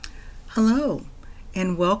Hello,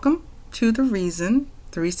 and welcome to The Reason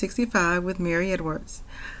 365 with Mary Edwards.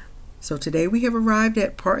 So today we have arrived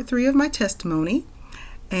at part 3 of my testimony,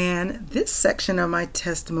 and this section of my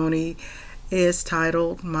testimony is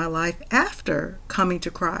titled My Life After Coming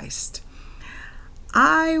to Christ.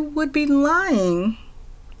 I would be lying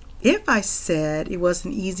if I said it was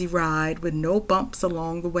an easy ride with no bumps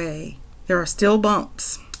along the way. There are still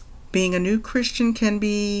bumps. Being a new Christian can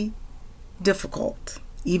be difficult.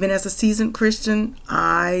 Even as a seasoned Christian,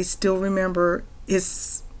 I still remember it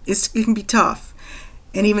can be tough.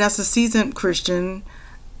 And even as a seasoned Christian,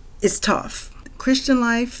 it's tough. Christian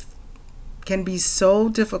life can be so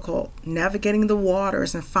difficult, navigating the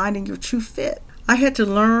waters and finding your true fit. I had to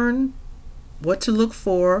learn what to look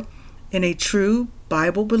for in a true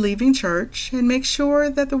Bible-believing church and make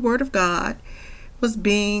sure that the Word of God was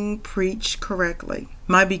being preached correctly.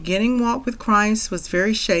 My beginning walk with Christ was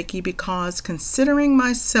very shaky because considering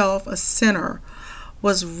myself a sinner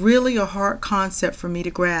was really a hard concept for me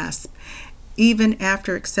to grasp, even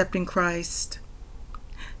after accepting Christ.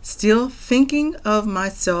 Still thinking of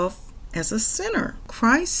myself as a sinner.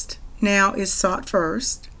 Christ now is sought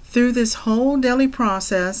first. Through this whole daily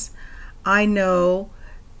process, I know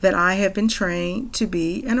that I have been trained to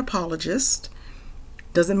be an apologist.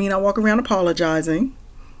 Doesn't mean I walk around apologizing.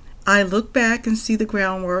 I look back and see the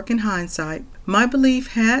groundwork in hindsight. My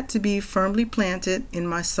belief had to be firmly planted in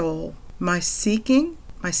my soul. My seeking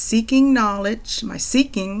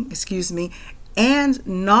and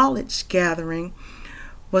knowledge gathering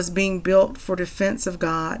was being built for defense of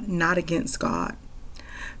God, not against God.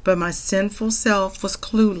 But my sinful self was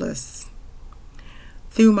clueless.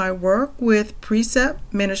 Through my work with Precept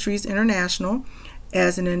Ministries International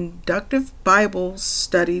as an inductive Bible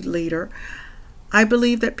study leader, I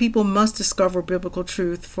believe that people must discover biblical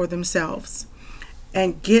truth for themselves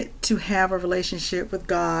and get to have a relationship with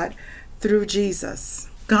God through Jesus.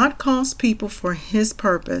 God calls people for His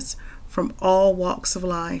purpose from all walks of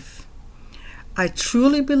life. I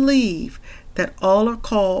truly believe that all are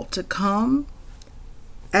called to come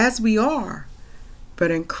as we are,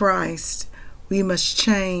 but in Christ, we must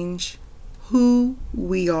change who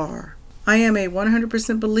we are. I am a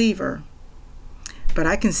 100% believer, but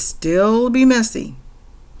I can still be messy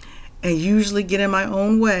and usually get in my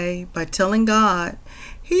own way by telling God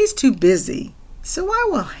He's too busy, so I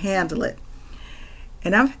will handle it.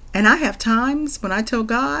 And I have times when I tell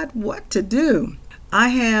God what to do. I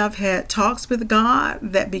have had talks with God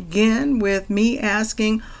that begin with me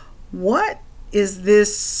asking, what is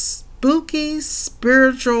this spooky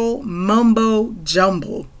spiritual mumbo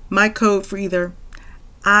jumbo? My code for either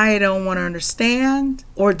I don't want to understand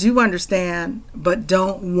or do understand but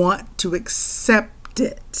don't want to accept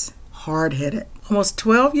it. Hard-headed. Almost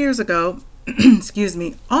 12 years ago,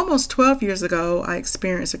 I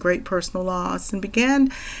experienced a great personal loss and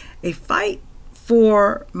began a fight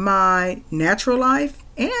for my natural life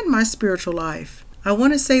and my spiritual life. I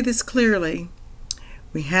want to say this clearly.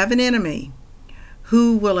 We have an enemy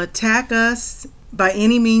who will attack us by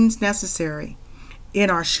any means necessary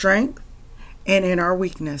in our strength and in our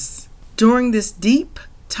weakness. During this deep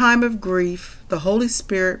time of grief, the Holy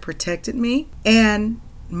Spirit protected me and,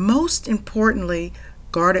 most importantly,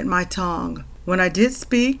 guarded my tongue. When I did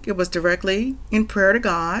speak, it was directly in prayer to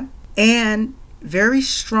God and very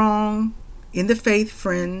strong in the faith,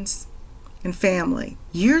 friends, and family.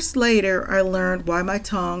 Years later, I learned why my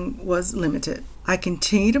tongue was limited. I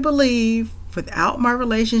continue to believe without my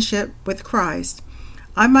relationship with Christ,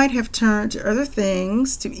 I might have turned to other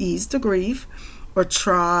things to ease the grief or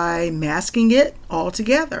try masking it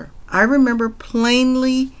altogether. I remember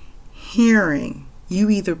plainly hearing, you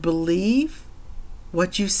either believe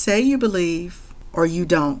what you say you believe or you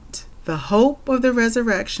don't. The hope of the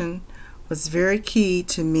resurrection was very key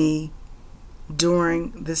to me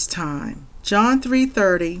during this time. John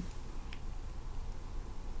 3:30.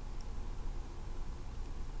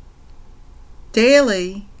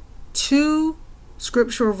 Daily, 2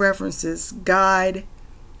 scriptural references guide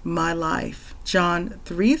my life. John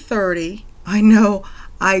 3:30. I know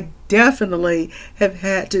I definitely have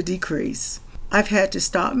had to decrease. I've had to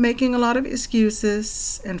stop making a lot of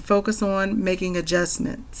excuses and focus on making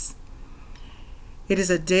adjustments. It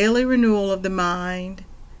is a daily renewal of the mind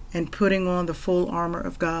and putting on the full armor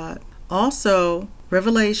of God. Also,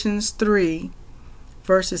 Revelations 3,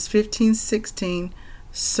 verses 15-16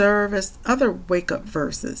 serve as other wake-up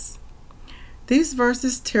verses. These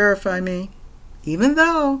verses terrify me, even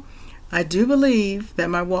though I do believe that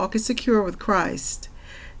my walk is secure with Christ.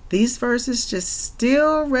 These verses just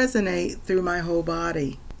still resonate through my whole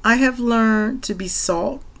body. I have learned to be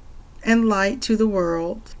salt and light to the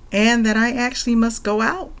world and that I actually must go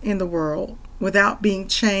out in the world without being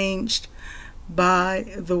changed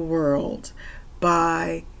by the world,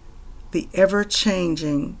 by the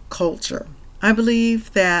ever-changing culture. I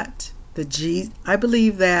believe that the Jesus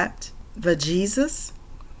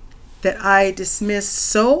that I dismiss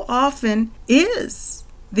so often is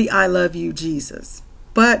the I love you Jesus.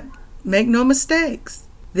 But make no mistakes,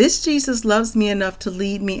 this Jesus loves me enough to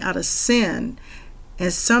lead me out of sin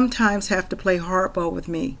and sometimes have to play hardball with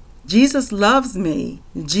me. Jesus loves me.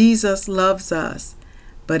 Jesus loves us.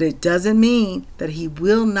 But it doesn't mean that he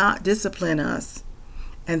will not discipline us.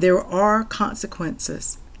 And there are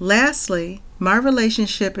consequences. Lastly, my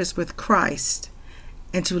relationship is with Christ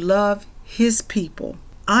and to love his people.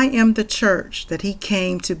 I am the church that he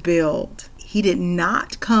came to build. He did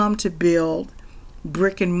not come to build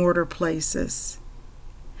brick and mortar places.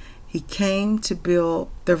 He came to build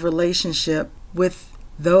the relationship with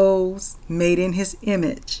those made in his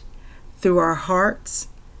image through our hearts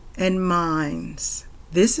and minds.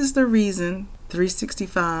 This is the Reason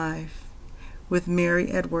 365 with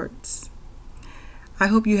Mary Edwards. I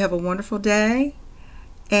hope you have a wonderful day.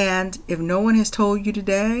 And if no one has told you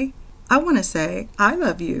today, I want to say I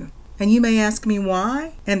love you. And you may ask me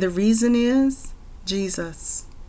why. And the reason is Jesus.